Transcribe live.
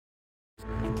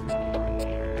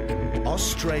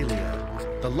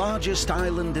Australia, the largest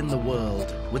island in the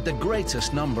world with the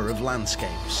greatest number of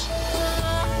landscapes.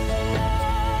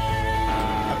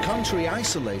 A country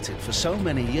isolated for so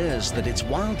many years that its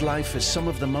wildlife is some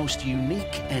of the most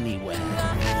unique anywhere.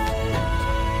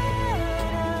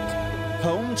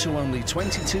 Home to only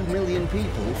 22 million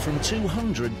people from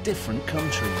 200 different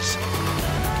countries.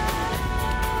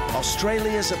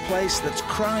 Australia's a place that's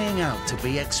crying out to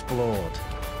be explored,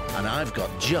 and I've got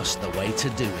just the way to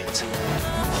do it.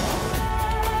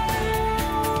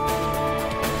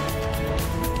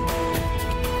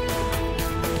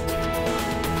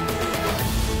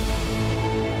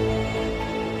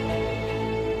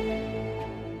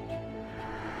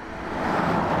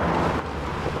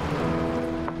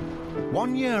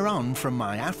 One year on from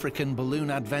my African balloon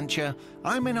adventure,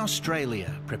 I'm in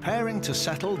Australia, preparing to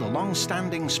settle the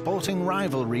long-standing sporting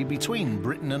rivalry between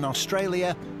Britain and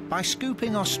Australia by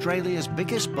scooping Australia's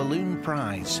biggest balloon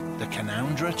prize, the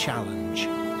Canowindra Challenge.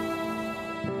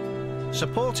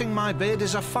 Supporting my bid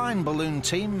is a fine balloon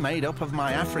team made up of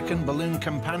my African balloon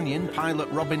companion, pilot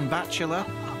Robin Batchelor,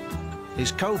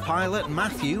 his co-pilot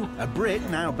Matthew, a Brit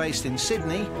now based in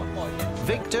Sydney,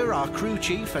 Victor, our crew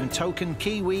chief and token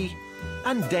Kiwi,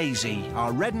 and Daisy,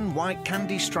 our red and white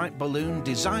candy-striped balloon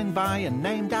designed by and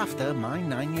named after my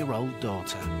 9-year-old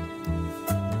daughter.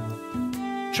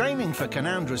 Training for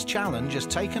Canowindra's Challenge has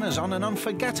taken us on an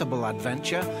unforgettable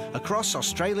adventure across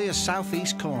Australia's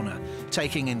southeast corner,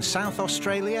 taking in South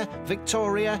Australia,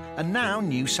 Victoria and now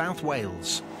New South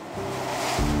Wales.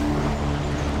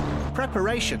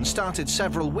 Preparation started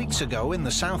several weeks ago in the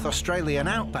South Australian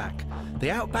outback. The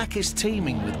outback is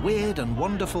teeming with weird and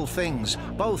wonderful things,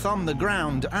 both on the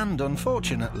ground and,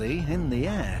 unfortunately, in the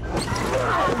air.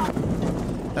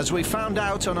 As we found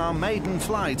out on our maiden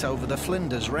flight over the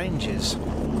Flinders Ranges.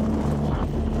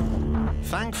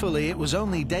 Thankfully, it was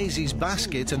only Daisy's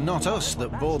basket and not us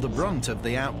that bore the brunt of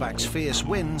the outback's fierce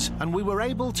winds, and we were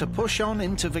able to push on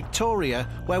into Victoria,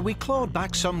 where we clawed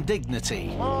back some dignity.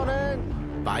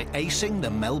 Morning! By acing the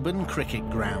Melbourne cricket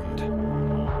ground.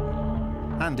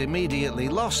 And immediately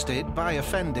lost it by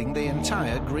offending the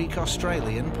entire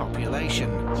Greek-Australian population.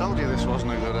 Told you this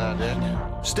wasn't a good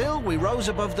idea. Still, we rose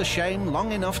above the shame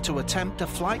long enough to attempt a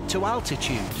flight to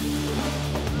altitude.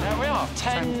 There we are,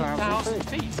 10,000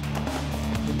 feet.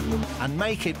 And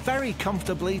make it very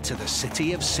comfortably to the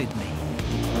city of Sydney.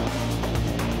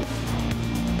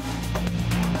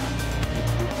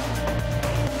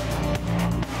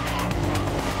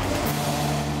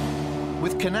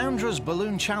 With Canowindra's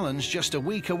Balloon Challenge just a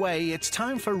week away, it's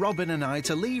time for Robin and I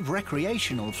to leave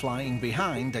recreational flying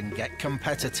behind and get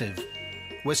competitive.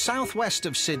 We're southwest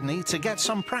of Sydney to get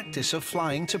some practice of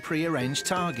flying to pre-arranged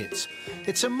targets.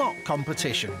 It's a mock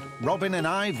competition, Robin and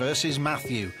I versus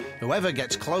Matthew. Whoever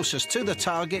gets closest to the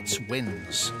targets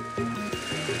wins.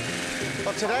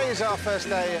 Well, today is our first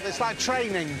day. It's like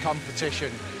training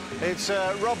competition. It's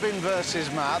Robin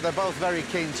versus Matt. They're both very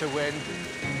keen to win.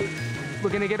 We're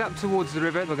going to get up towards the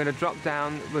river, we're going to drop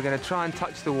down, we're going to try and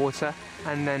touch the water,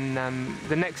 and then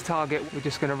the next target, we're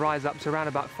just going to rise up to around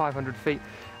about 500 feet,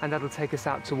 and that'll take us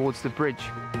out towards the bridge.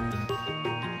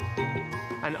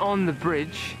 And on the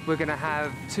bridge, we're going to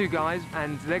have two guys,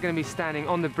 and they're going to be standing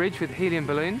on the bridge with helium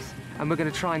balloons, and we're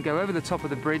going to try and go over the top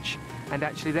of the bridge, and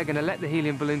actually they're going to let the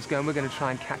helium balloons go, and we're going to try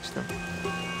and catch them.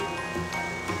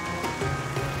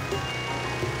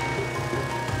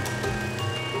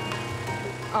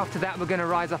 After that, we're going to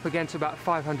rise up again to about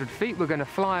 500 feet. We're going to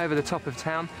fly over the top of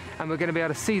town, and we're going to be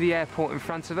able to see the airport in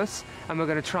front of us, and we're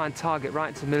going to try and target right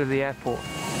into the middle of the airport.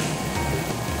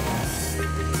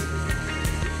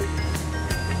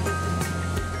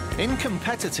 In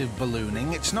competitive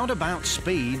ballooning, it's not about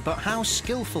speed, but how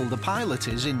skillful the pilot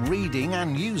is in reading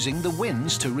and using the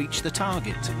winds to reach the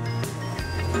target.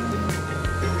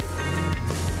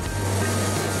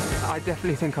 I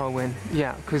definitely think I'll win,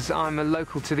 yeah, because I'm a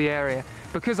local to the area.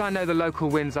 Because I know the local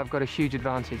winds, I've got a huge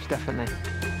advantage, definitely.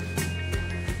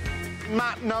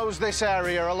 Matt knows this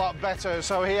area a lot better,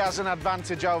 so he has an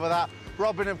advantage over that.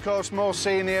 Robin, of course, more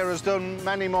senior, has done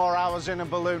many more hours in a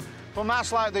balloon. But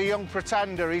Matt's like the young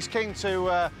pretender. He's keen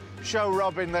to show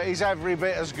Robin that he's every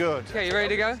bit as good. Okay, you ready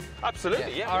to go?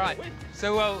 Absolutely, yeah. All right.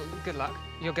 So, well, good luck.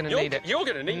 You're going to need it. You're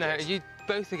going to need it? No, you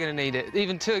both are going to need it.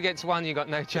 Even 2 against 1, you've got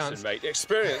no chance. Listen, mate,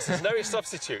 experience is no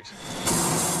substitute.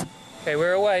 Okay,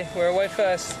 we're away. We're away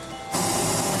first.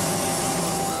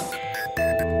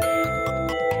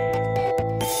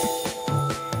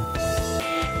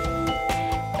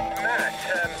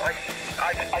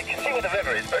 I can see where the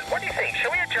river is, but what do you think? Shall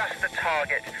we adjust the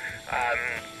target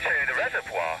to the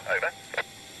reservoir? Over.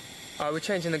 Right, we're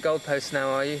changing the goalpost now,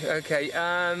 are you? OK,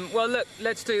 well, look,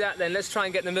 let's do that then. Let's try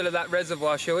and get in the middle of that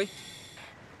reservoir, shall we?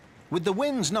 With the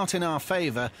winds not in our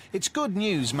favour, it's good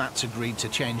news Matt's agreed to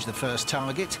change the first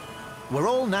target. We're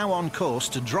all now on course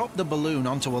to drop the balloon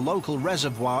onto a local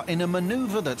reservoir in a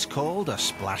manoeuvre that's called a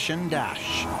splash and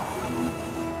dash.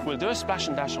 We'll do a splash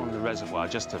and dash on the reservoir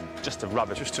just to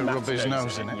rub it. Just to rub his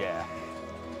nose in it? Yeah.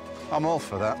 I'm all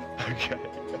for that. OK.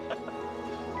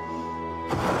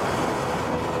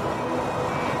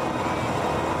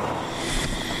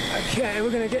 OK,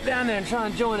 we're going to get down there and try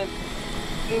and join him.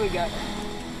 Here we go.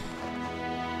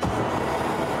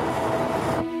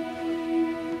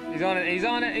 He's on it, he's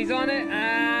on it, he's on it,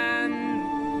 and...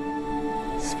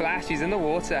 Splash, he's in the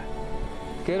water.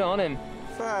 Good on him.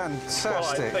 Fantastic. Well,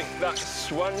 I think that's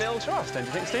 1-0 to us, don't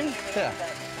you think, Stephen? Yeah.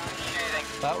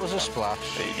 That was a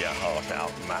splash. Beat your heart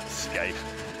out, Matt's escape.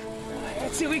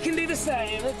 Let's see if we can do the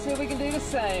same. Let's see if we can do the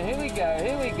same. Here we go,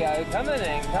 here we go. Coming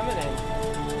in, coming in.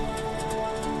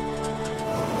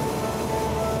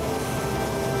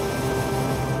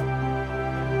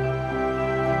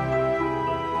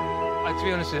 To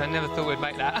be honest with you, I never thought we'd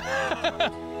make that.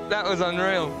 That was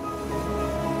unreal.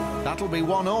 That'll be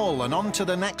 1-1 and on to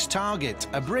the next target,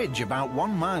 a bridge about 1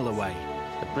 mile away.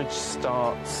 The bridge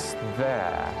starts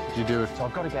there. You do a So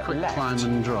I've got to get quick left. climb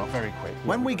and drop. Very quick.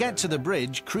 When we get to the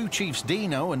bridge, crew chiefs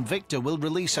Dino and Victor will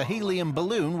release a helium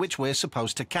balloon which we're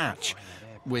supposed to catch.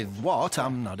 With what,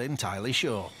 I'm not entirely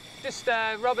sure. Just,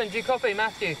 Robin, do you copy,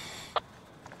 Matthew?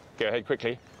 Go ahead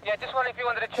quickly. Yeah, just wondering if you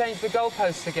wanted to change the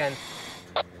goalposts again.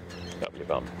 Up your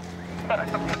bum.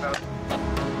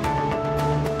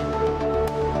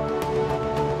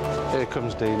 Here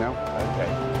comes Dino. OK.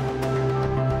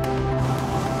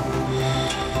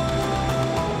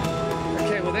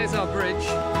 OK, well, there's our bridge.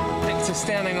 Victor's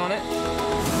standing on it.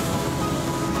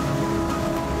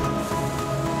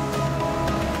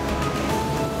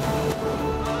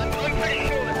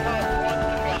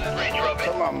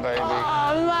 Come on, baby.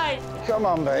 Oh, mate! Come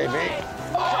on, baby.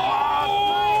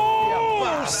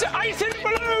 Ice-in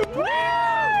balloon! Woo!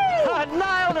 I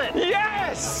nailed it!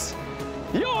 Yes!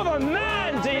 You're the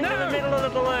man, Dino! In the middle of the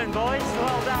balloon, boys.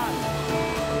 Well done.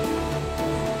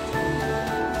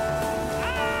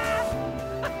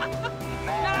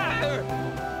 No!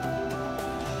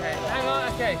 OK, hang on,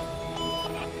 OK.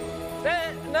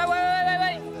 No,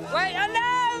 wait. Wait, oh,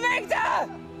 no! Victor!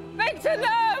 Victor,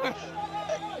 no!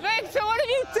 Victor, what have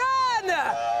you done?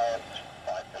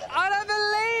 I don't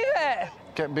believe it!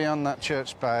 Get beyond that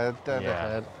church spire, dead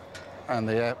ahead. And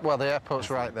the airport's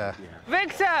right there.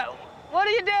 Victor, what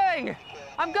are you doing?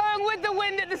 I'm going with the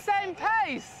wind at the same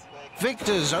pace.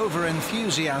 Victor's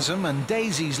over-enthusiasm and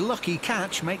Daisy's lucky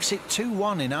catch makes it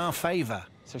 2-1 in our favour.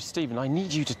 So, Stephen, I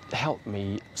need you to help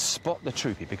me spot the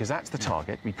troopy, because that's the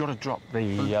target. We've got to drop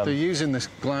the... They're using this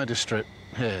glider strip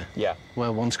here. Yeah.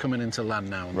 Where one's coming into land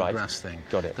now on the grass thing.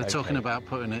 Got it. They're talking about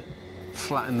putting it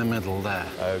flat in the middle there.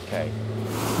 OK.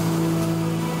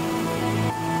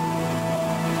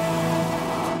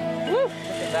 Woo! Look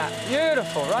at that.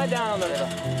 Beautiful, right down on the river.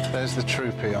 There's the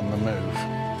troopy on the move.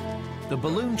 The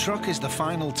balloon truck is the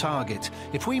final target.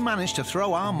 If we manage to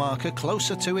throw our marker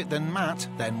closer to it than Matt,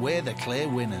 then we're the clear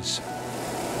winners.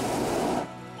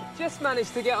 Just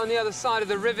managed to get on the other side of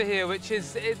the river here, which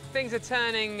is... things are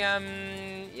turning,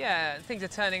 yeah, things are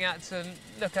turning out to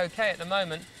look OK at the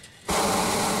moment.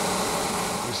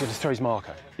 He's going to throw his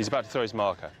marker. He's about to throw his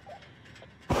marker.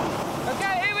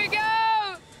 OK, here we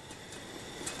go!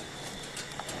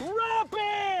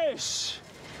 Rubbish!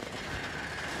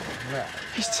 Yeah.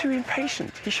 He's too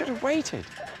impatient. He should have waited.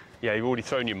 Yeah, you've already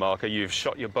thrown your marker. You've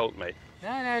shot your bolt, mate.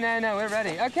 No, we're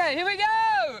ready. OK, here we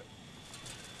go!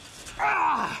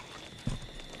 Ah!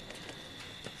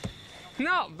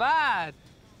 Not bad.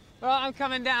 Right, I'm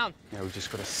coming down. Now we've just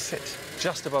got to sit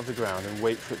just above the ground and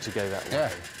wait for it to go that way.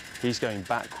 Yeah. He's going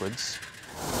backwards.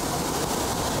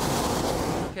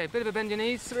 OK, bit of a bend your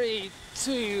knees. 3,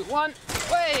 2, 1.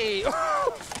 Way!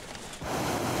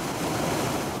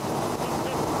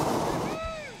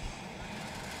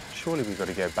 Surely we've got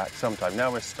to go back sometime.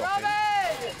 Now we're stopping.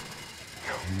 Robin!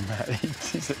 Oh, Matt,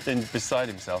 he's beside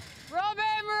himself.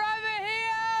 Robin, we're over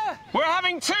here! We're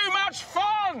having too much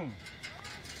fun!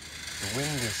 The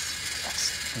wind is...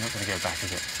 That's not going to go back,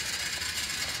 is it?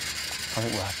 I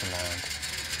think we'll have to land.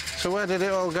 So where did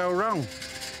it all go wrong?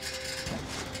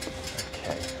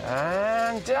 OK,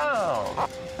 and down.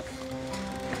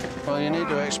 Well, you need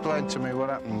to explain to me what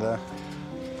happened there.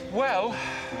 Well,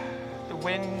 the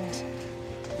wind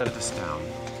let us down.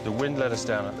 The wind let us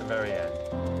down at the very end.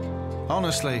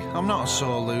 Honestly, I'm not a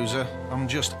sore loser. I'm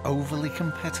just overly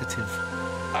competitive.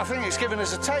 I think it's given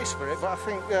us a taste for it, but I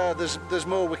think there's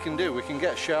more we can do. We can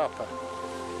get sharper.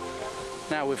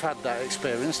 now we've had that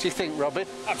experience. Do you think, Robin?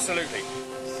 Absolutely.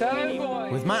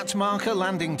 With Matt's marker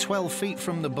landing 12 feet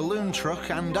from the balloon truck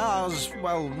and ours,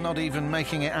 well, not even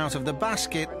making it out of the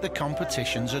basket, the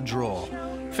competition's a draw.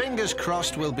 Fingers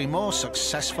crossed we'll be more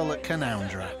successful at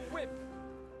Canowindra.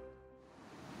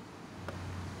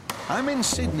 I'm in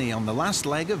Sydney on the last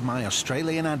leg of my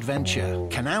Australian adventure.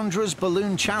 Canowindra's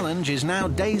Balloon Challenge is now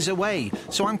days away,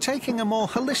 so I'm taking a more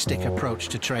holistic approach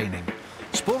to training.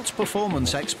 Sports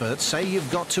performance experts say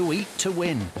you've got to eat to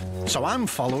win. So I'm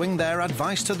following their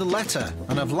advice to the letter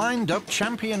and have lined up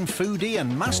champion foodie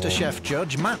and MasterChef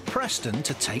judge Matt Preston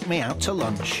to take me out to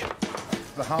lunch.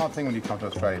 The hard thing when you come to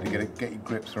Australia to get your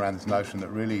grips around this notion that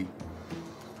really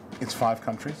it's 5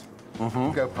 countries.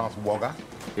 You go past Wagga,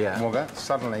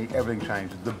 suddenly everything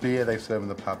changes. The beer they serve in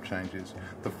the pub changes.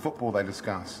 The football they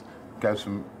discuss goes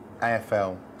from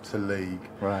AFL to league.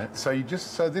 Right. So you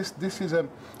just this is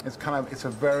it's a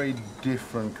very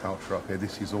different culture up here.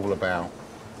 This is all about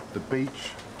the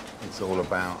beach. It's all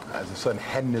about there's a certain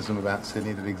hedonism about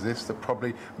Sydney that exists that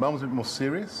probably Melbourne's a bit more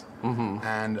serious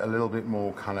and a little bit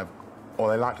more kind of,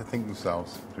 or they like to think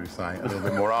themselves, should we say, a little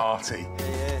bit more arty.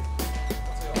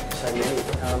 So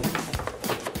many.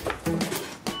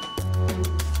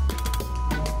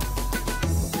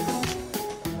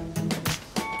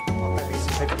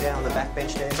 Down on the back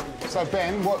bench there. So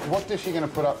Ben, what dish are you going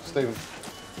to put up, Stephen?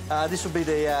 This will be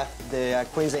the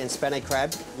Queensland Spanish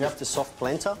crab with the soft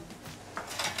polenta.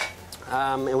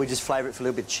 And we just flavour it for a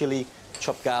little bit of chilli,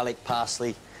 chopped garlic,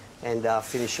 parsley, and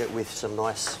finish it with some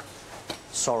nice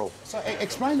sorrel. So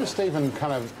explain to Stephen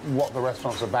kind of what the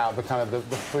restaurant's about, the kind of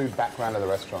the food background of the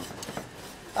restaurant.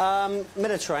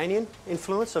 Mediterranean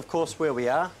influence, of course, where we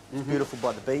are. It's beautiful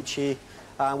by the beach here.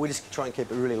 We just try and keep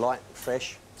it really light,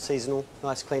 fresh, seasonal,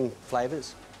 nice, clean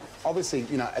flavours. Obviously,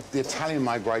 you know, the Italian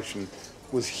migration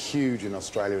was huge in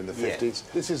Australia in the 50s.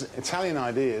 This is Italian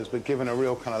ideas, but given a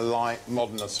real kind of light,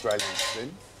 modern Australian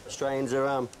spin. Australians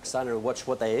are starting to watch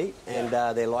what they eat and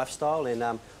their lifestyle, and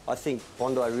I think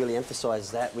Bondi really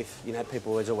emphasises that with, you know,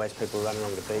 there's always people running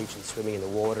along the beach and swimming in the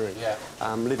water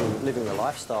and living the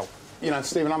lifestyle. You know,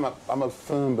 Stephen, I'm a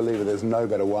firm believer there's no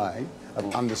better way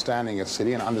of understanding a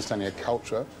city and understanding a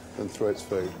culture than through its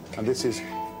food. And this is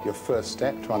your first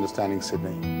step to understanding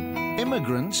Sydney.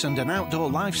 Immigrants and an outdoor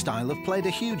lifestyle have played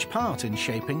a huge part in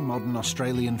shaping modern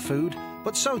Australian food,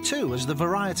 but so too has the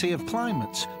variety of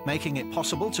climates, making it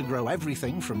possible to grow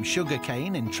everything from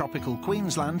sugarcane in tropical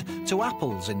Queensland to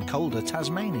apples in colder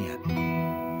Tasmania.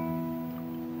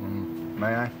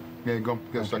 May I? Yeah, go on.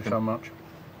 Thank you so much.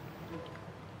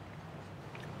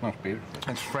 That's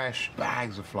beautiful. It's fresh,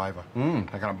 bags of flavour.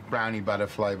 That kind of brownie butter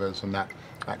flavours and that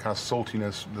kind of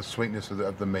saltiness, the sweetness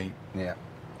of the meat. Yeah.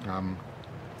 And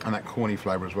that corny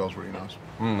flavour as well is really nice.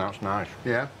 That's nice.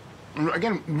 Yeah.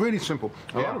 Again, really simple.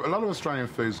 A lot of Australian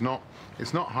food's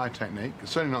it's not high technique.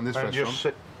 It's certainly not in this restaurant.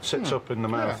 It just sits up in the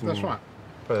mouth. Yeah, that's right.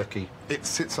 Perky. It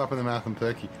sits up in the mouth and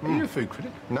perky. Are you a food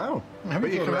critic? No.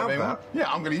 But you can have that.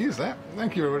 Yeah, I'm going to use that.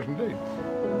 Thank you very much indeed.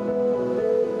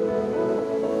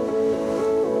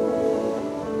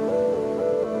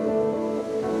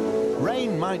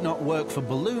 Rain might not work for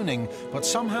ballooning, but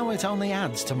somehow it only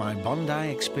adds to my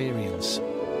Bondi experience.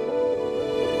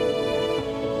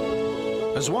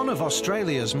 As one of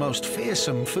Australia's most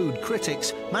fearsome food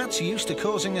critics, Matt's used to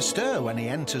causing a stir when he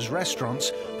enters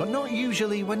restaurants, but not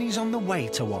usually when he's on the way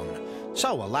to one.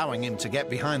 So allowing him to get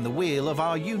behind the wheel of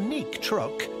our unique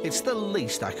truck, it's the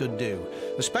least I could do,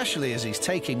 especially as he's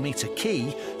taking me to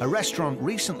Key, a restaurant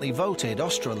recently voted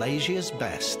Australasia's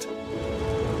best.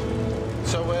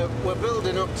 So we're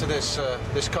building up to this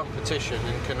competition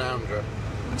in Canowindra,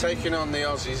 taking on the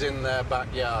Aussies in their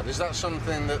backyard. Is that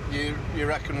something that you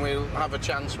reckon we'll have a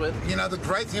chance with? You know, the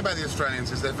great thing about the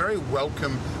Australians is they're very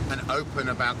welcome and open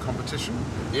about competition.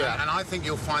 Yeah. And I think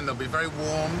you'll find they'll be very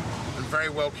warm and very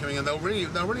welcoming, and they'll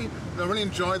really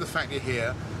enjoy the fact you're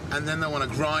here, and then they'll want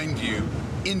to grind you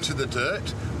into the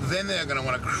dirt. Then they're going to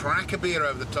want to crack a beer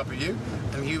over the top of you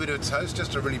and give you a bit of a toast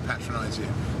just to really patronise you.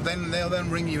 Then they'll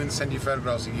ring you and send you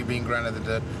photographs of you being ground in the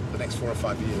dirt for the next 4 or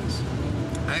 5 years.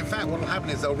 And in fact, what will happen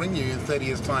is they'll ring you in 30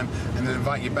 years' time and then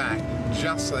invite you back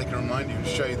just so they can remind you and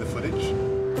show you the footage.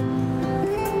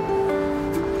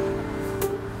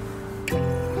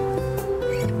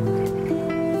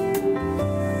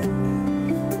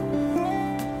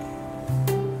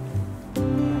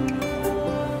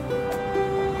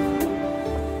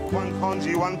 One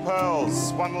congee, one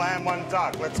pearls, one lamb, one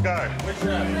duck. Let's go.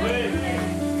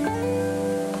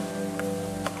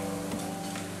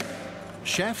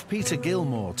 Chef Peter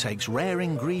Gilmore takes rare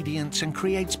ingredients and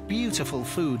creates beautiful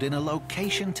food in a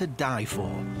location to die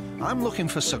for. I'm looking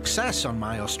for success on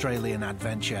my Australian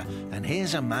adventure, and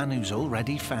here's a man who's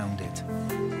already found it.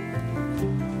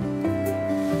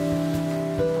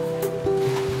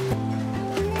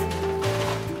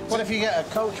 What if you get a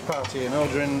coach party and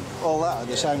ordering all that at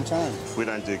the same time? We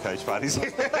don't do coach parties. I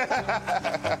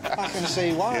can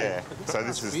see why. Yeah. So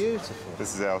this is beautiful.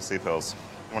 This is our sea pearls.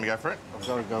 You want to go for it? I've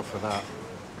got to go for that.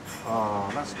 Oh,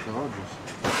 that's gorgeous.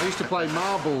 I used to play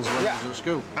marbles when I was at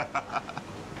school.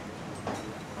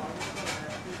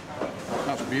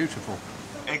 That's beautiful.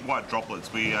 Egg white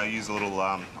droplets. We use a little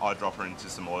eyedropper into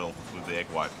some oil with the egg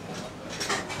white.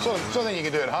 Something you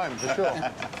can do at home, for sure.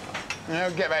 You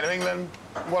know, get back to England.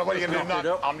 What are you going to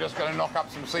do? I'm just going to knock up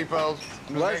some sea pearls.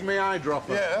 Where's my eyedropper?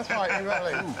 Yeah, that's right,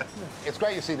 exactly. It's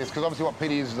great to see this, because obviously what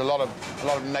Peter uses is a lot of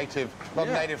native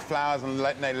flowers and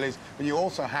native leaves. But you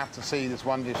also have to see this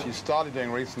one dish you started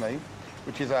doing recently,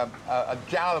 which is a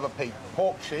jowl of a pig,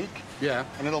 pork cheek, and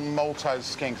a little Maltose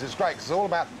skink. It's great, because it's all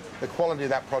about the quality of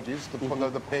that produce,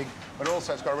 the pig, but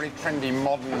also it's got a really trendy,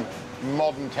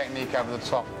 modern technique over the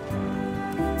top.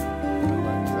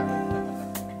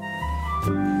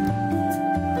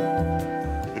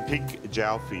 Pig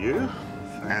jowl for you,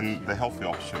 and the healthy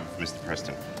option for Mr.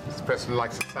 Preston. Mr. Preston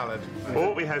likes a salad. All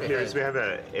what we have here is we have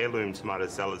an heirloom tomato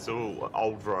salad. It's all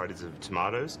old varieties of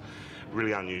tomatoes,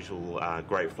 really unusual,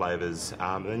 great flavours.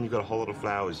 And then you've got a whole lot of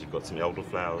flowers. You've got some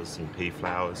elderflowers, some pea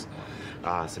flowers,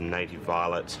 some native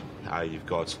violet. You've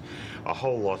got a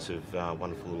whole lot of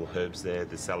wonderful little herbs there.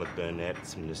 The salad burnet,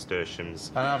 some nasturtiums.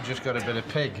 And I've just got a bit of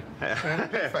pig.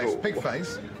 Pig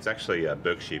face. It's actually a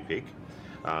Berkshire pig.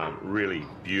 Really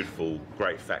beautiful,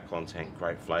 great fat content,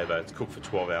 great flavour. It's cooked for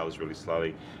 12 hours really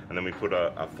slowly, and then we put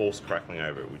a forced crackling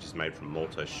over it, which is made from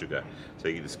maltose sugar. So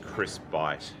you get this crisp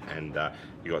bite, and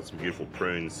you got some beautiful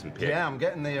prunes, some pear. Yeah, I'm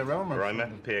getting the aroma.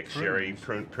 Pear sherry,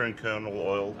 prune kernel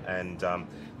oil, and and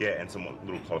some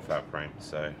little cauliflower cream.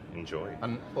 So enjoy.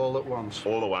 And all at once.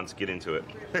 All at once. Get into it.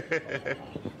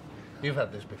 You've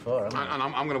had this before, haven't you? And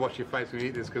I'm going to watch your face when you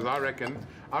eat this, because I reckon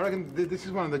this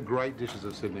is one of the great dishes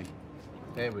of Sydney.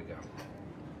 Here we go.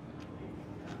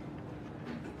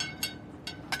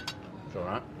 It's all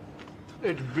right.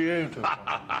 It's beautiful.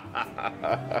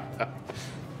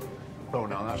 Oh,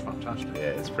 no, that's fantastic.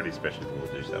 Yeah, it's pretty special little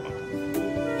dish, that one.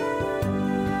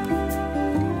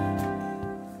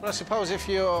 Well, I suppose if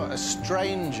you're a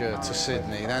stranger to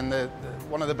Sydney, then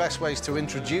one of the best ways to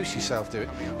introduce yourself to it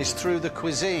is through the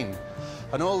cuisine.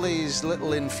 And all these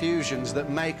little infusions that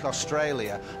make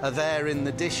Australia are there in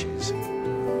the dishes.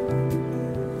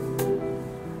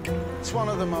 It's one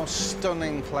of the most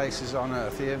stunning places on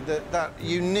earth. You have that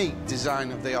unique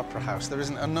design of the Opera House. There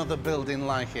isn't another building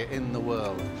like it in the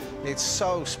world. It's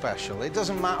so special. It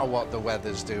doesn't matter what the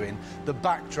weather's doing. The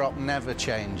backdrop never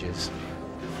changes.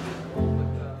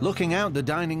 Looking out the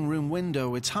dining room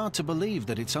window, it's hard to believe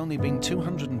that it's only been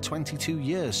 222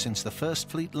 years since the first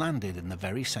fleet landed in the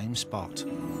very same spot.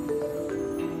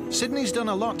 Sydney's done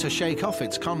a lot to shake off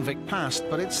its convict past,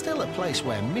 but it's still a place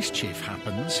where mischief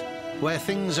happens, where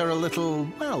things are a little,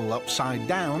 well, upside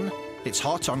down. It's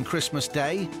hot on Christmas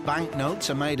Day, banknotes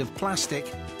are made of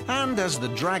plastic, and as the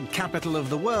drag capital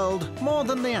of the world, more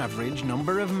than the average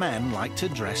number of men like to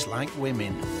dress like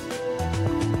women.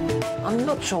 I'm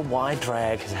not sure why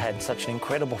drag has had such an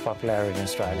incredible popularity in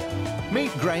Australia.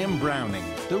 Meet Graham Browning,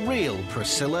 the real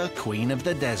Priscilla, Queen of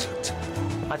the Desert.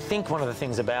 I think one of the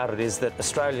things about it is that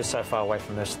Australia's so far away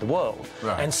from the rest of the world.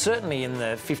 Right. And certainly in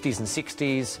the 50s and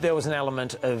 60s, there was an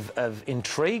element of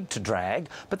intrigue to drag,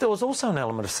 but there was also an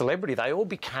element of celebrity. They all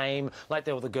became, like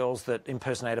there were the girls that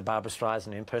impersonated Barbra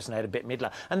Streisand, impersonated Bette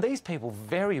Midler, and these people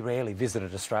very rarely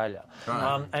visited Australia.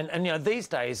 Right. And you know, these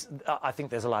days, I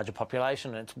think there's a larger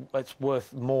population, and it's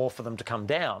worth more for them to come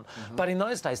down. But in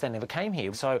those days, they never came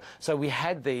here. So we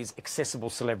had these accessible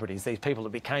celebrities, these people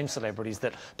that became celebrities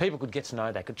that people could get to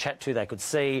know, they could chat to, they could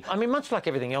see. I mean, much like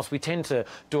everything else, we tend to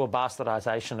do a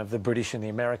bastardisation of the British and the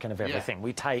American of everything.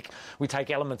 Yeah. We take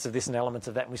elements of this and elements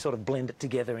of that, and we sort of blend it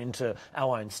together into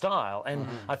our own style. And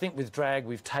I think with drag,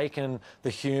 we've taken the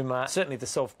humour, certainly the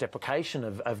self-deprecation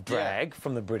of drag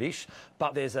from the British,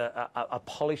 but there's a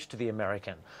polish to the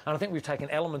American. And I think we've taken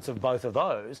elements of both of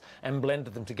those and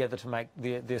blended them together to make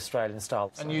the Australian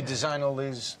style. And you design all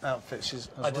these outfits as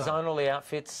well? I design all the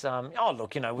outfits. Oh,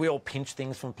 look, you know, we all pinch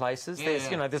things from places.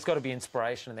 you know, there's got to be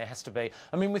inspiration, and there has to be.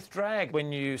 I mean, with drag,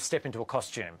 when you step into a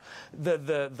costume,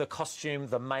 the costume,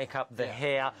 the makeup, the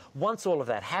hair, once all of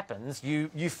that happens, you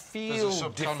feel There's a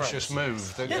subconscious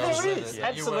move that goes there with is. it.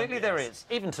 Absolutely, there is.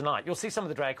 Even tonight, you'll see some of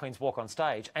the drag queens walk on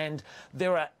stage, and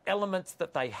there are elements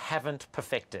that they haven't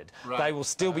perfected. Right. They will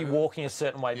still be walking a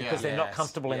certain way because they're not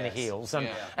comfortable in the heels, and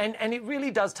it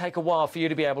really does take a while for you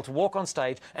to be able to walk on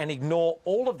stage and ignore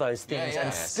all of those things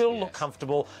and still look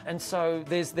comfortable. And so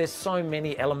there's so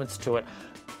many elements to it.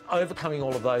 Overcoming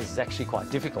all of those is actually quite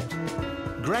difficult.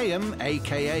 Graham,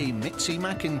 a.k.a. Mitzi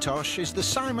McIntosh, is the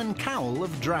Simon Cowell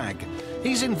of drag.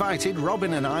 He's invited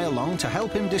Robin and I along to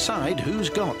help him decide who's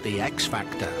got the X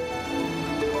Factor.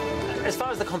 As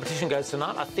far as the competition goes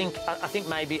tonight, I think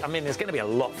maybe, I mean, there's going to be a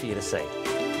lot for you to see.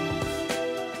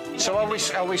 So are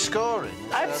we scoring?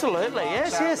 Absolutely,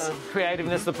 yes.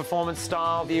 Creativeness, the performance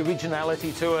style, the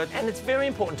originality to it, and it's very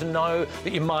important to know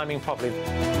that you're miming properly.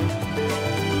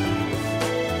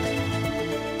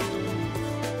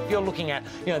 You're looking at,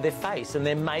 you know, their face and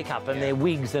their makeup and their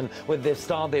wigs, and whether they've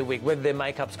styled their wig, whether their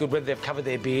makeup's good, whether they've covered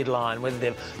their beard line, whether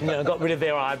they've, you know, got rid of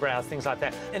their eyebrows, things like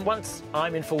that. And once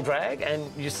I'm in full drag and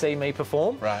you see me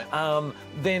perform,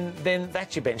 then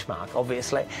that's your benchmark,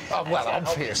 obviously. Oh, well,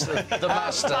 obviously, the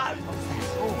master.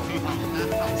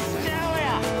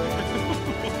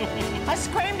 I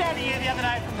screamed out of you the other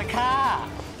day from the car.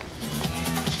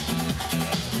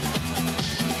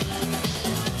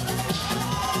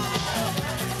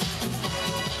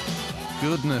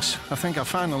 Goodness, I think I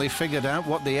finally figured out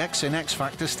what the X in X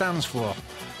Factor stands for.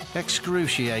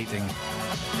 Excruciating.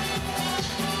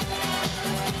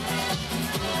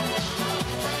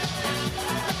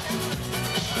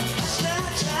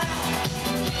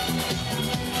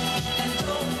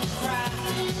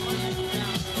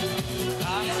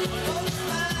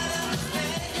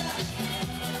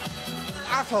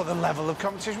 I thought the level of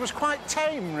competition was quite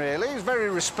tame, really. It was very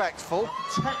respectful.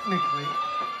 Technically.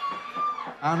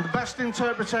 And the best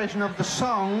interpretation of the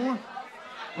song,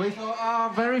 we thought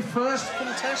our very first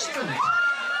contestant.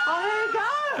 Oh,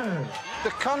 there you go!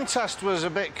 The contest was a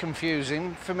bit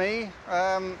confusing for me,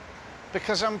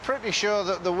 because I'm pretty sure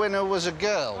that the winner was a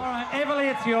girl. All right, Everly,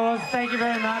 it's yours. Thank you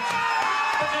very much.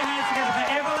 Put your hands together for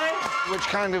Everly. Which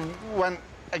kind of went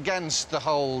against the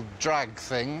whole drag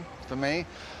thing for me.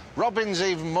 Robin's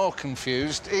even more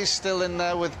confused. He's still in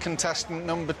there with contestant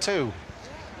number 2.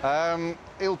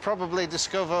 He'll probably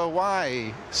discover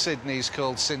why Sydney's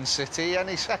called Sin City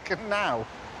any second now.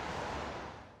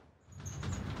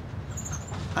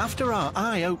 After our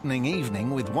eye-opening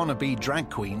evening with wannabe drag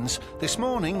queens, this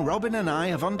morning Robin and I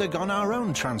have undergone our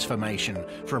own transformation,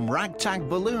 from ragtag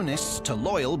balloonists to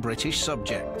loyal British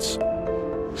subjects.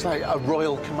 It's like a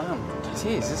royal command. It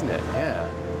is, isn't it? Yeah.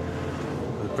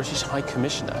 The British High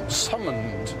Commissioner.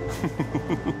 Summoned.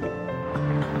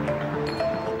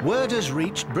 Word has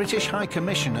reached British High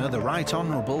Commissioner, the Right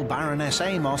Honourable Baroness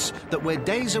Amos, that we're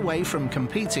days away from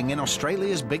competing in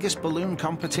Australia's biggest balloon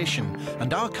competition,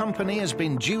 and our company has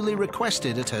been duly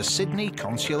requested at her Sydney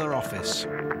consular office.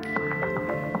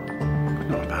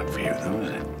 Not a bad view, though, is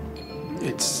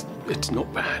it? It's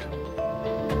not bad.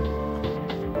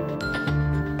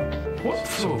 What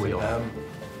floor are we on?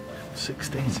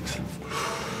 16.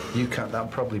 You can't. That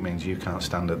probably means you can't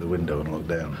stand at the window and look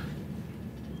down.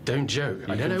 Don't joke.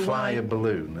 You can fly a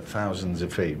balloon at thousands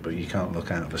of feet, but you can't look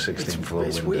out of a 16-floor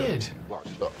window. It's weird.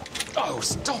 Oh,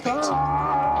 stop it!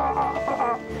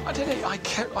 I didn't. I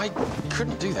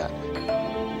couldn't do that.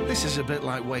 This is a bit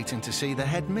like waiting to see the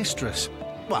headmistress.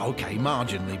 Well, OK,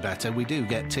 marginally better. We do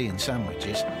get tea and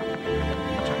sandwiches.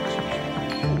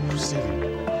 Oh, Stephen.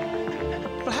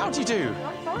 Well, how do you do?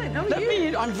 Fine, how are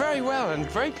you? I'm very well and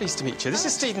very pleased to meet you. This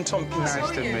is Stephen Tompkinson.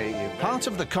 Nice to meet you. Part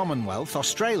of the Commonwealth,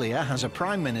 Australia has a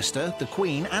Prime Minister, the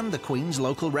Queen and the Queen's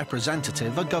local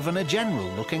representative, a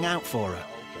Governor-General, looking out for her.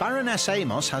 Baroness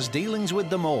Amos has dealings with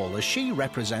them all as she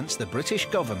represents the British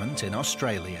government in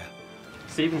Australia.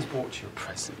 Stephen's brought you a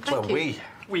present. Thank you.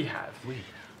 We have.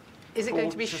 Is it going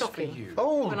to be just shocking for you.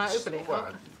 when I open it?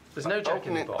 Well, There's no jack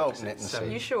in the box. Open it and so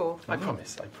see. You sure? I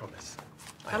promise. I promise.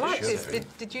 I like this.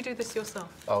 Did you do this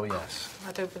yourself? Oh, yes.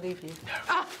 I don't believe you.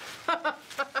 No.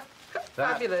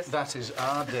 Fabulous. That is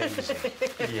our Daisy.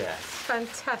 Yes.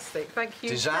 Fantastic. Thank you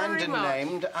Designed very and much.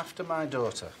 named after my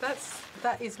daughter.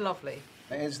 That is lovely.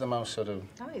 It is the most sort of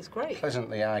That is great.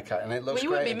 pleasantly eye-catching. It looks Well, you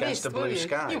wouldn't great be against missed, the will blue you?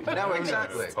 sky. You wouldn't. No,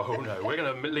 exactly. Oh, no. We're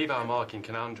going to leave our mark in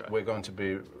Canowindra. We're going to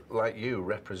be, like you,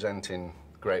 representing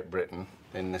Great Britain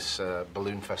in this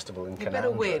balloon festival in Canowindra. You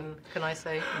better win, can I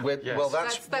say? Yes. Well,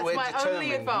 that's my only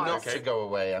determined advice. not to go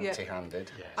away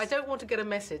empty-handed. Yes. I don't want to get a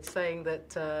message saying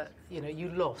that you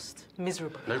lost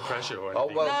miserably. No pressure or anything.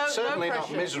 Oh well, No, certainly no not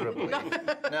pressure. miserably.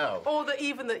 No. Or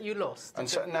even that you lost. And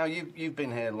so now you've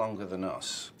been here longer than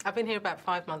us. I've been here about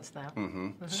 5 months now.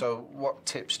 So what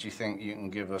tips do you think you can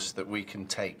give us that we can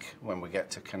take when we get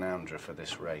to Canowindra for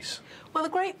this race? Well, the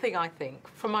great thing, I think,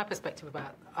 from my perspective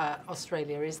about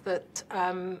Australia is that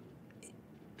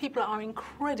people are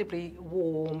incredibly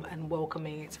warm and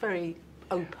welcoming. It's very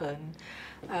open,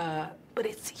 but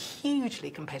it's hugely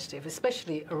competitive,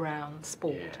 especially around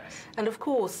sport. Yes. And, of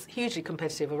course, hugely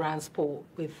competitive around sport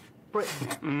with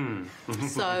Britain.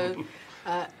 So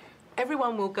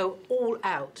everyone will go all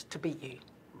out to beat you.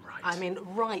 Right. I mean,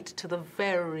 right to the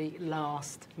very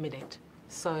last minute.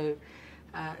 So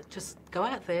just go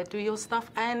out there, do your stuff,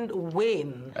 and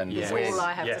win. And That's win. all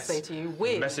I have to say to you.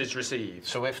 Win. Message received.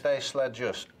 So if they sledge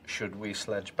us, should we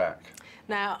sledge back?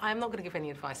 Now, I'm not going to give any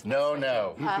advice.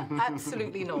 No.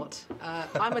 Absolutely not.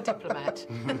 I'm a diplomat.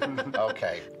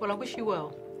 OK. Well, I wish you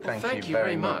well. Thank you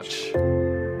very much.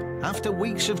 After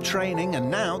weeks of training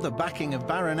and now the backing of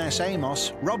Baroness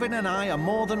Amos, Robin and I are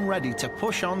more than ready to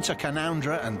push on to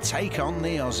Canowindra and take on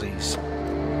the Aussies.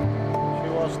 She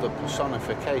was the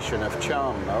personification of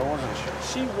charm, though, wasn't she?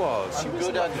 She was. And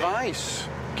good advice.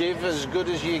 Give as good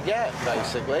as you get,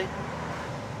 basically.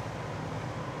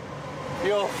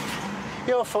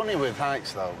 You're funny with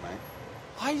heights, though,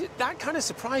 mate. That kind of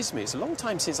surprised me. It's a long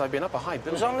time since I've been up a high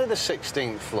building. It was only the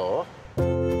 16th floor.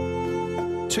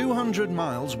 200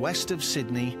 miles west of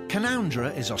Sydney,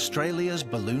 Canowindra is Australia's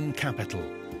balloon capital.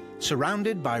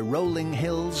 Surrounded by rolling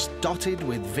hills, dotted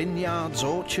with vineyards,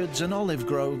 orchards and olive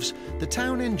groves, the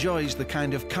town enjoys the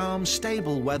kind of calm,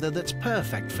 stable weather that's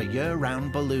perfect for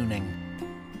year-round ballooning.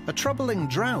 A troubling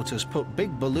drought has put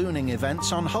big ballooning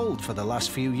events on hold for the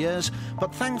last few years,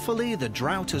 but thankfully the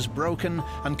drought has broken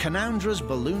and Canowindra's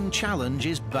Balloon Challenge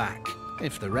is back.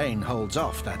 If the rain holds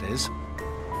off, that is.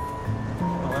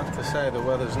 I'll have to say the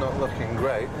weather's not looking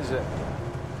great, is it?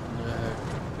 No.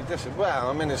 Well,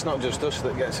 I mean, it's not just us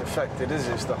that gets affected, is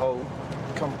it? It's the whole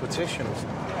competition. It's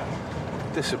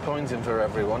disappointing for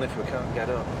everyone if we can't get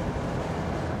up.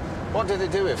 What do they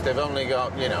do if they've only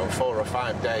got, 4 or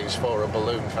 5 days for a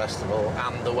balloon festival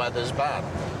and the weather's bad?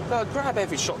 They'll grab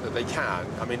every shot that they can.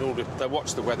 I mean, they'll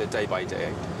watch the weather day by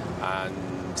day,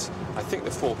 and I think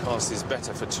the forecast is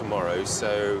better for tomorrow,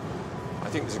 so I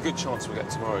think there's a good chance we'll get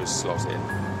tomorrow's slot in.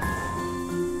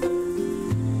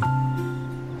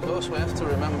 Of course, we have to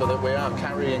remember that we are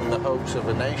carrying the hopes of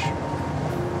a nation,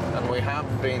 and we have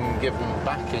been given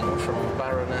backing from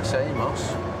Baroness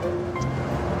Amos.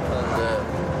 And,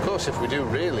 of course, if we do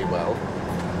really well,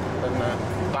 then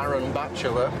Baron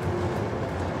Bachelor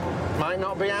might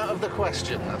not be out of the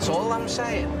question. That's all I'm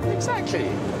saying. Exactly.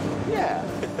 Yeah.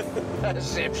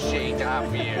 As if she'd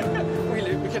have you. We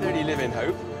can only live in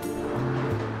hope.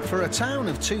 For a town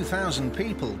of 2,000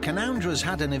 people, Canowindra's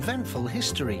had an eventful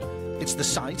history. It's the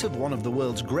site of one of the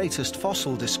world's greatest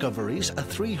fossil discoveries, a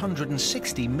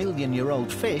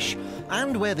 360-million-year-old fish,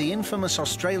 and where the infamous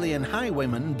Australian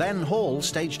highwayman Ben Hall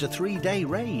staged a 3-day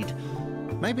raid.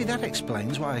 Maybe that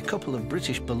explains why a couple of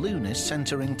British balloonists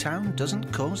entering town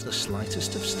doesn't cause the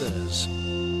slightest of stirs.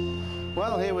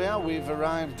 Well, here we are. We've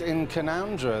arrived in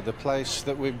Canowindra, the place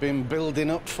that we've been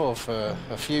building up for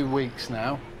a few weeks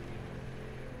now.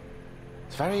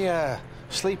 It's a very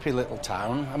sleepy little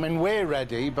town. I mean, we're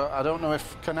ready, but I don't know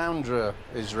if Canowindra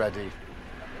is ready.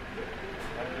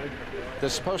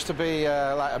 There's supposed to be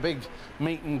like a big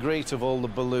meet and greet of all the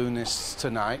balloonists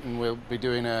tonight, and we'll be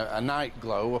doing a night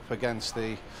glow up against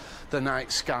the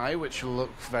night sky, which will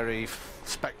look very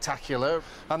spectacular.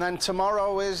 And then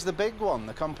tomorrow is the big one,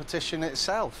 the competition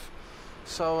itself.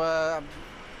 So,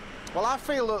 well, I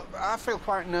feel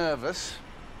quite nervous,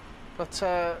 but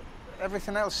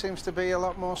everything else seems to be a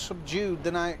lot more subdued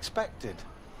than I expected.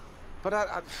 But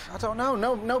I don't know.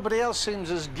 Nobody else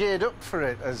seems as geared up for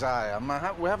it as I am.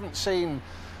 We haven't seen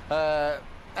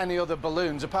any other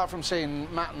balloons, apart from seeing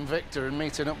Matt and Victor and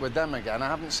meeting up with them again. I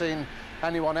haven't seen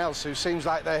anyone else who seems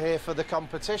like they're here for the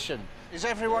competition. Is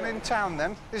everyone in town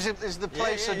then? Is the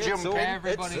place a jumping?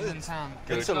 Everybody's in town.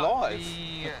 It's alive.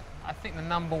 I think the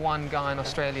 #1 guy in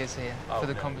Australia is here for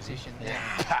the competition.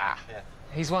 Yeah.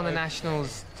 He's won the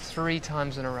Nationals 3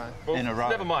 times in a row. Well, in a row.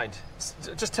 Never mind.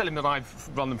 Just tell him that I've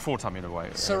run them 4 times in a row.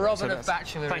 Sir Robin of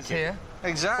Bachelor is here.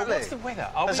 Exactly. But what's the weather?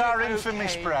 Has our infamy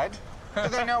spread? Do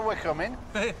they know we're coming?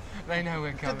 They know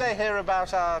we're coming. Did they hear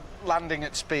about our landing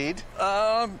at speed?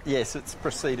 Yes, it's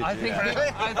proceeded. I think.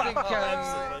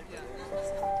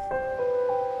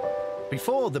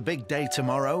 Before the big day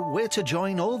tomorrow, we're to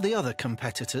join all the other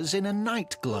competitors in a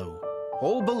night glow.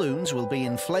 All balloons will be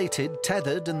inflated,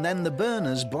 tethered, and then the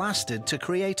burners blasted to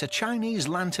create a Chinese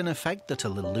lantern effect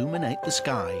that'll illuminate the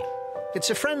sky. It's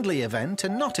a friendly event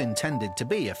and not intended to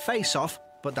be a face-off,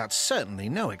 but that's certainly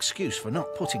no excuse for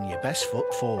not putting your best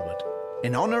foot forward.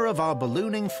 In honour of our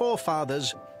ballooning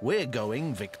forefathers, we're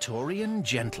going Victorian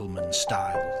gentleman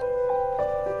style.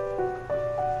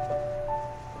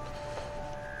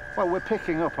 Well, we're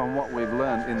picking up on what we've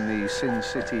learnt in the Sin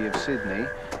City of Sydney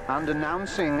and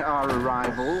announcing our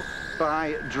arrival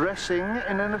by dressing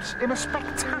in a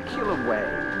spectacular way.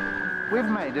 We've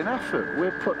made an effort.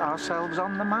 We've put ourselves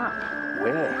on the map.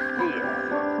 We're here.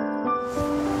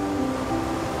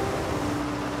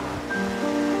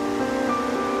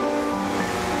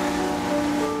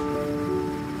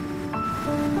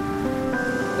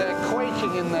 They're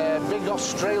quaking in their big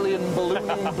Australian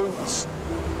ballooning boots.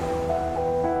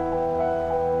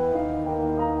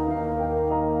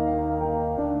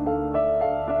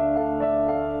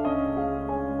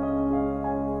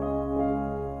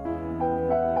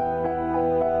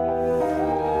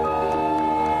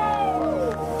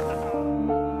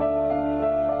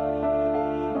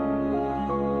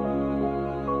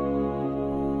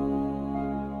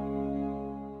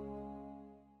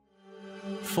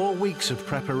 Of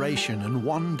preparation and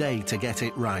one day to get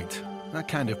it right. That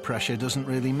kind of pressure doesn't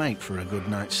really make for a good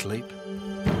night's sleep.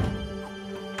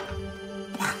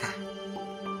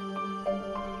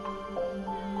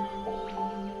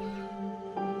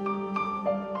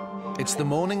 It's the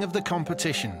morning of the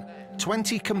competition.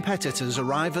 20 competitors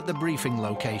arrive at the briefing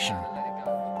location.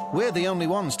 We're the only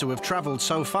ones to have travelled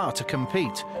so far to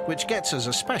compete, which gets us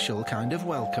a special kind of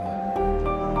welcome.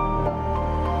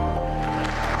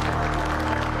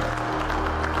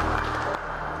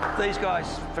 These guys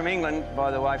from England,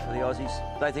 by the way, for the Aussies,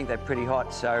 they think they're pretty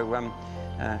hot, so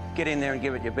get in there and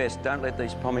give it your best. Don't let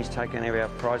these pommies take any of our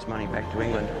prize money back to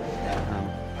England.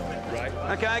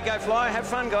 Okay, go fly. Have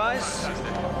fun, guys.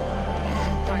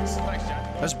 Thanks,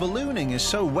 Jack. As ballooning is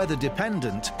so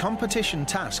weather-dependent, competition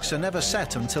tasks are never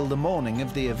set until the morning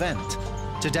of the event.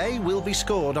 Today, we'll be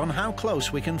scored on how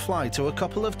close we can fly to a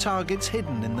couple of targets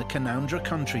hidden in the Canowindra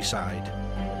countryside.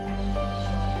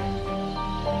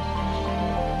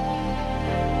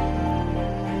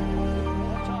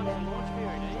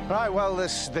 Right, well,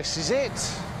 this is it.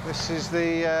 This is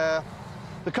the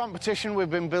competition we've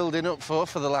been building up for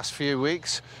the last few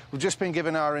weeks. We've just been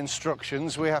given our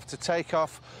instructions. We have to take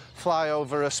off, fly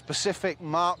over a specific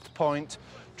marked point,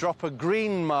 drop a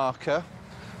green marker,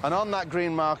 and on that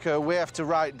green marker we have to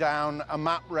write down a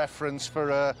map reference for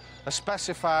a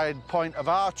specified point of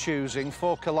our choosing,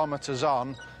 4 kilometres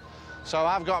on. So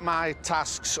I've got my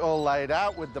tasks all laid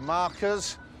out with the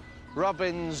markers.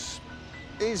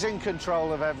 He's in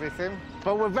control of everything,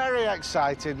 but we're very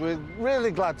excited. We're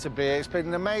really glad to be here. It's been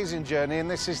an amazing journey,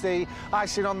 and this is the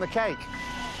icing on the cake.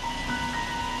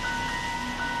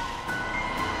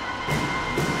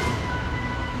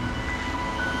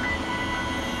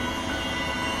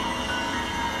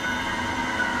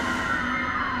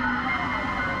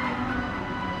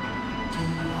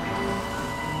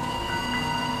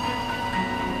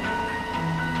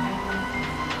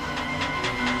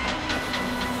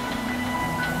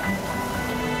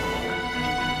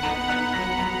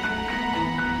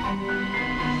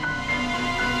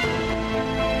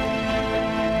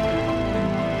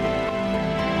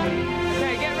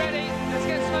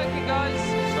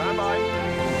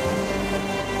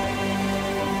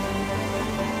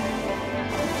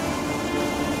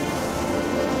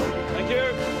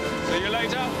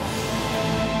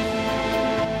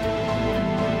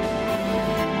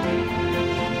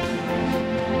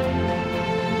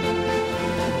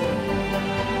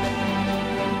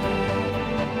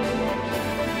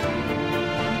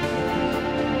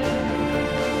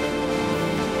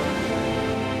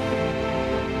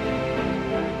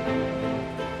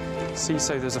 See,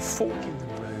 so there's a fork in the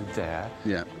road there.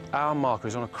 Yeah. Our marker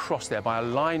is on a cross there by a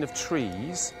line of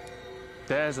trees.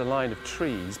 There's a line of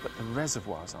trees, but the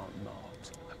reservoirs aren't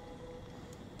marked.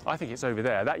 I think it's over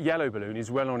there. That yellow balloon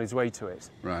is well on his way to it.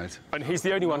 Right. And he's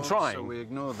the only one trying. So we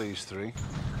ignore these three.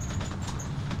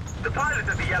 The pilot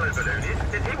of the yellow balloon,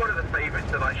 is he one of the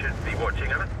favourites that I should be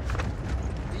watching, Emma?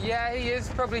 Yeah, he is.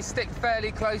 Probably stick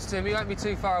fairly close to him. He won't be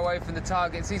too far away from the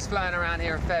targets. He's flying around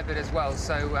here a fair bit as well,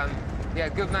 so, yeah,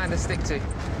 good man to stick to.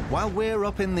 While we're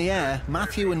up in the air,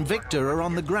 Matthew and Victor are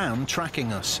on the ground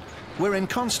tracking us. We're in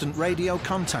constant radio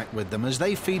contact with them as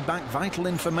they feed back vital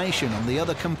information on the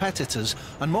other competitors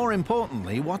and, more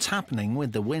importantly, what's happening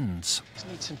with the winds. Just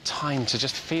need some time to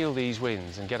just feel these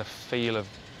winds and get a feel of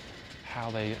how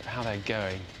they're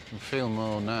going. I feel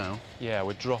more now. Yeah,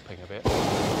 we're dropping a bit.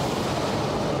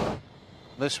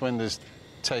 This wind is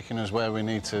taking us where we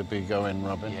need to be going,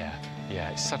 Robin. Yeah,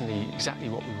 it's suddenly exactly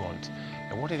what we want.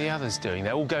 And what are the others doing?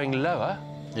 They're all going lower.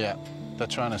 Yeah, they're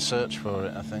trying to search for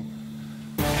it, I think.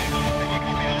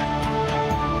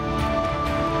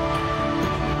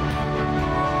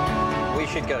 We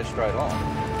should go straight on.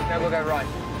 No, we'll go right.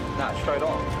 No, straight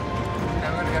on.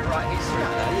 No, we're going to go right. He's through.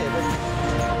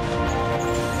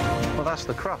 Well, that's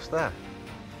the cross there.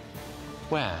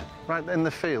 Where? Right in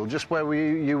the field, just where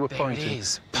you were pointing. There it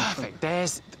is. Perfect.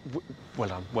 There's... Well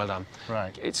done, well done.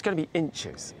 Right. It's going to be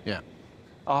inches. Yeah.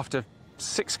 After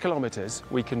 6 kilometres,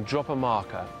 we can drop a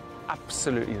marker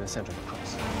absolutely in the centre of the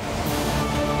cross.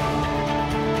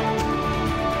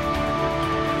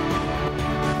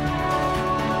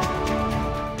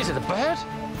 Is it a bird?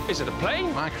 Is it a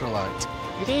plane? Microlight.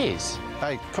 It is.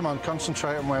 Hey, come on,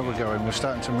 concentrate on where we're going. We're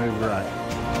starting to move right.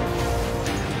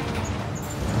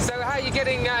 So how are you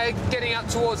getting up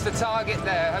towards the target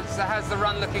there? How's the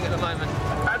run looking at the moment?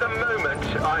 At the moment,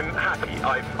 I'm happy.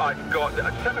 I've got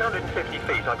 750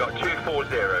 feet, I've got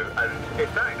 240, and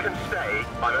if that can stay,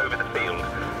 I'm over the field.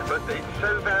 But it's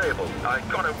so variable. I've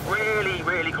got to really,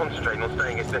 really concentrate on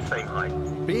staying at the same height.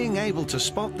 Being able to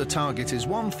spot the target is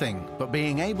one thing, but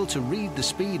being able to read the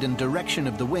speed and direction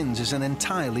of the winds is an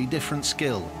entirely different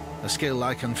skill. A skill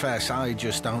I confess I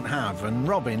just don't have, and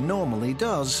Robin normally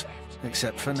does,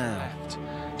 except for now.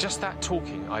 Just that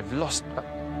talking, I've lost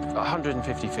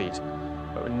 150 feet.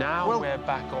 But now we're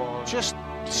back on... Just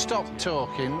stop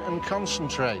talking and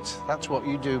concentrate. That's what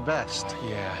you do best.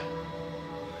 Yeah.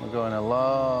 We're going a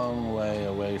long way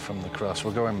away from the cross.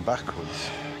 We're going backwards.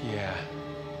 Yeah.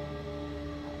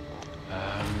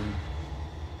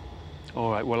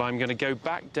 All right, well, I'm going to go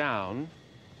back down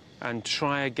and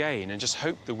try again and just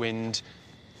hope the wind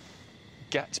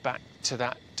gets back to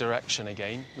that direction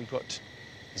again. We've got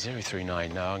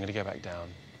 039 now. I'm going to go back down.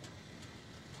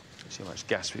 Let's see how much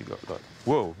gas we've got.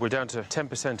 Whoa, we're down to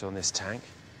 10% on this tank.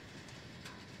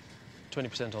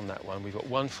 20% on that one. We've got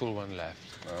one full one left.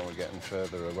 Oh, we're getting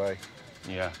further away.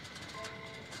 Yeah.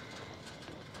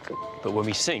 But when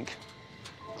we sink,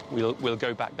 we'll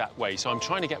go back that way. So I'm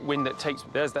trying to get wind that takes...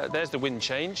 There's the wind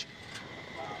change.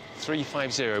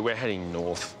 350, we're heading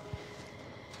north.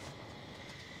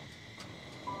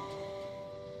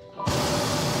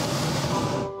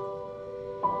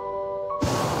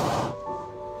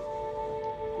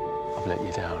 I've let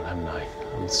you down, haven't I?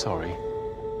 I'm sorry.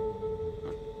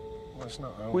 Well, it's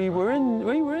not over. We were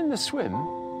in the swim.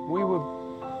 We were...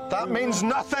 That means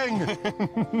nothing!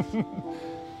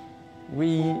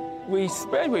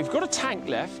 We've got a tank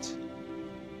left.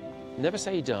 Never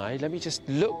say die. Let me just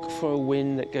look for a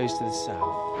wind that goes to the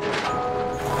south.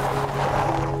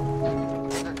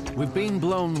 We've been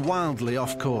blown wildly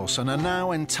off course and are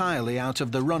now entirely out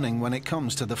of the running when it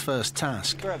comes to the first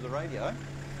task. Grab the radio.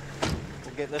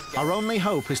 We'll get this going. Our only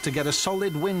hope is to get a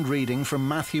solid wind reading from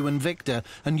Matthew and Victor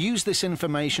and use this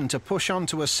information to push on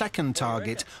to a second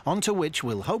target onto which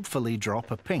we'll hopefully drop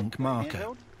a pink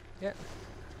marker. Yeah.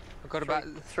 I've got about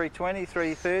 320,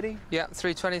 330. Yeah,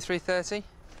 320, 330.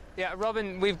 Yeah,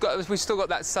 Robin, we've still got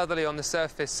that southerly on the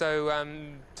surface, so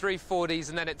 340s,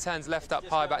 and then it turns left up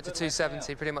high back to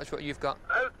 270, pretty much what you've got.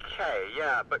 Okay,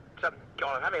 yeah, but God,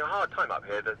 I'm having a hard time up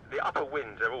here. The upper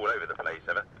winds are all over the place,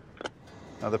 ever.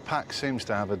 Now, the pack seems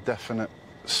to have a definite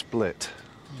split.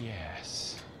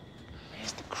 Yes.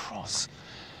 Here's the cross.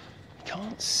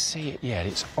 Can't see it yet.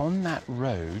 It's on that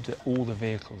road that all the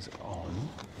vehicles are on.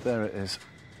 There it is.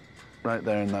 Right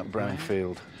there in that brown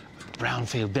field. Brown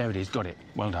field, there it is. Got it.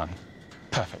 Well done.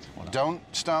 Perfect. Well done.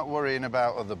 Don't start worrying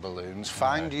about other balloons.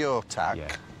 Find your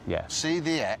tack. Yeah. See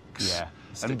the X. Yeah.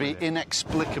 And be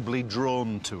inexplicably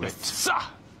drawn to it.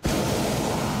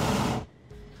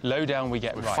 Low down we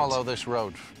get we right. Follow this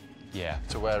road. Yeah.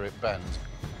 To where it bends.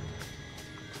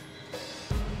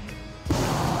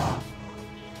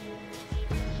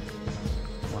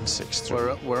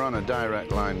 We're on a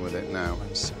direct line with it now.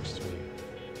 163.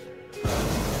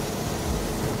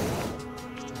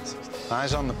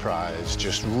 Eyes on the prize,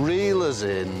 just reel us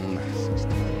in.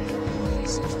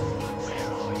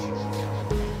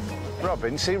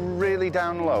 Robin, see really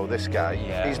down low, this guy?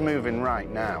 Yeah. He's moving right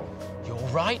now. You're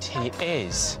right, he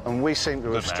is. And we seem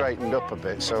to have straightened up a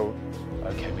bit, so...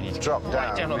 OK, we need to drop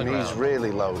right down on the and ground. He's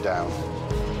really low down.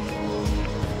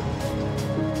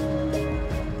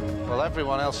 Well,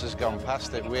 everyone else has gone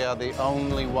past it. We are the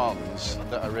only ones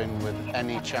that are in with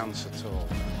any chance at all.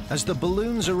 As the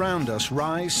balloons around us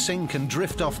rise, sink and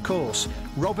drift off course,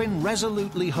 Robin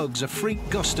resolutely hugs a freak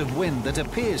gust of wind that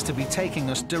appears to be taking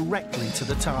us directly to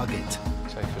the target.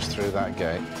 Take us through that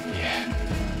gate. Yeah.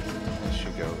 There she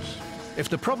goes. If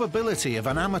the probability of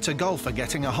an amateur golfer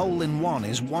getting a hole-in-one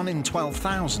is 1 in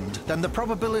 12,000, then the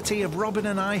probability of Robin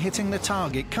and I hitting the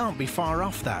target can't be far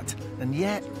off that. And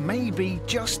yet, maybe,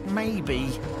 just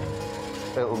maybe...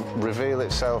 It'll reveal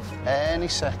itself any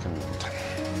second.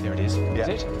 There it is. Yeah.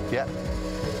 Is it? Yeah.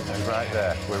 It's right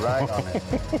there. We're right on it.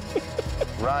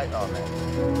 Right on it.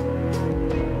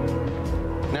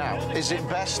 Now, is it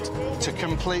best to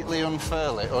completely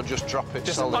unfurl it or just drop it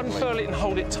solidly? Just unfurl it and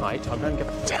hold it tight. I'm going to go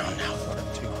down now.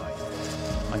 Not too high.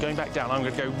 I'm going back down. I'm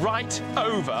going to go right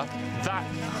over that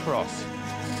cross.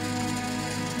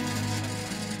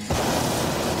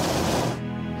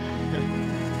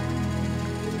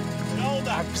 Oh,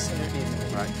 absolutely.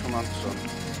 Right, come on, son.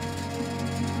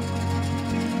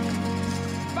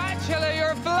 Bachelor,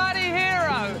 you're a bloody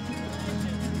hero!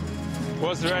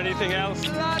 Was there anything else?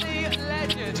 Bloody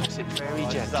legend. Toss it very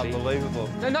gently. It's unbelievable.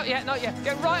 No, not yet, not yet.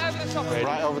 Get right over the top. Ready?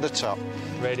 Right over the top.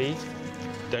 Ready?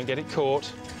 Don't get it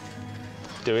caught.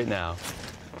 Do it now.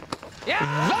 Yeah!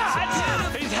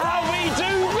 That is how we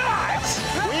do that!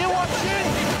 Were you watching?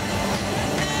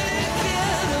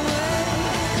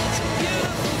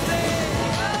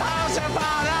 How's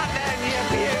about that then, you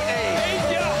beauty?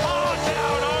 Keep your heart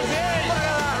down, Ozzy! Look at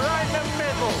that, right in the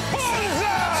middle.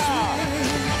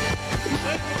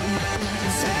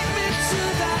 Take me to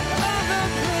that other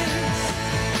place.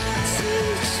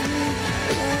 Teach me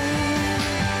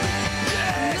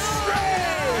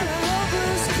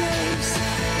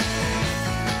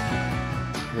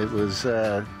It was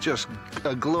just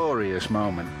a glorious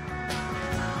moment.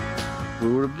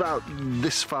 We were about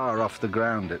this far off the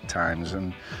ground at times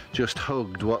and just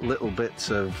hugged what little bits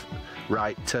of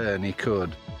right turn he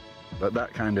could. But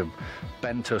that kind of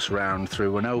bent us round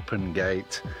through an open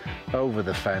gate, over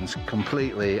the fence,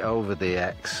 completely over the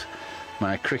X.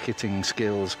 My cricketing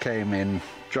skills came in,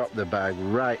 dropped the bag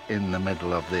right in the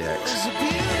middle of the X. Do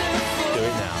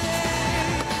it now.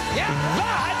 Yeah,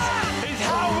 that is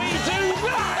how we do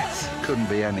that! Couldn't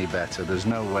be any better. There's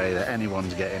no way that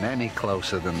anyone's getting any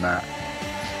closer than that.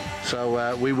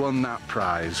 So we won that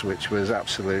prize, which was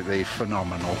absolutely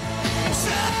phenomenal.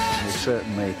 We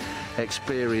certainly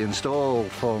experienced all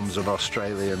forms of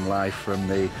Australian life, from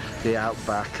the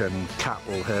outback and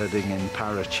cattle herding in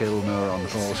Parachilna on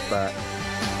horseback,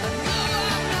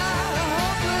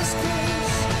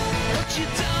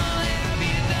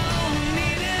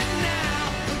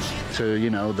 to, you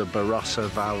know, the Barossa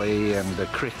Valley and the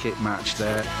cricket match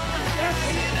there.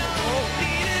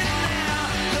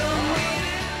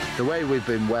 The way we've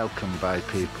been welcomed by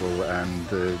people and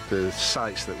the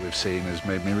sights that we've seen has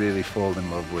made me really fall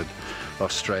in love with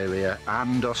Australia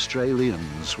and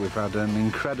Australians. We've had an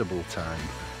incredible time,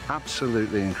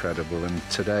 absolutely incredible, and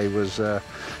today was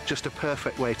just a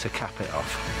perfect way to cap it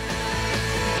off.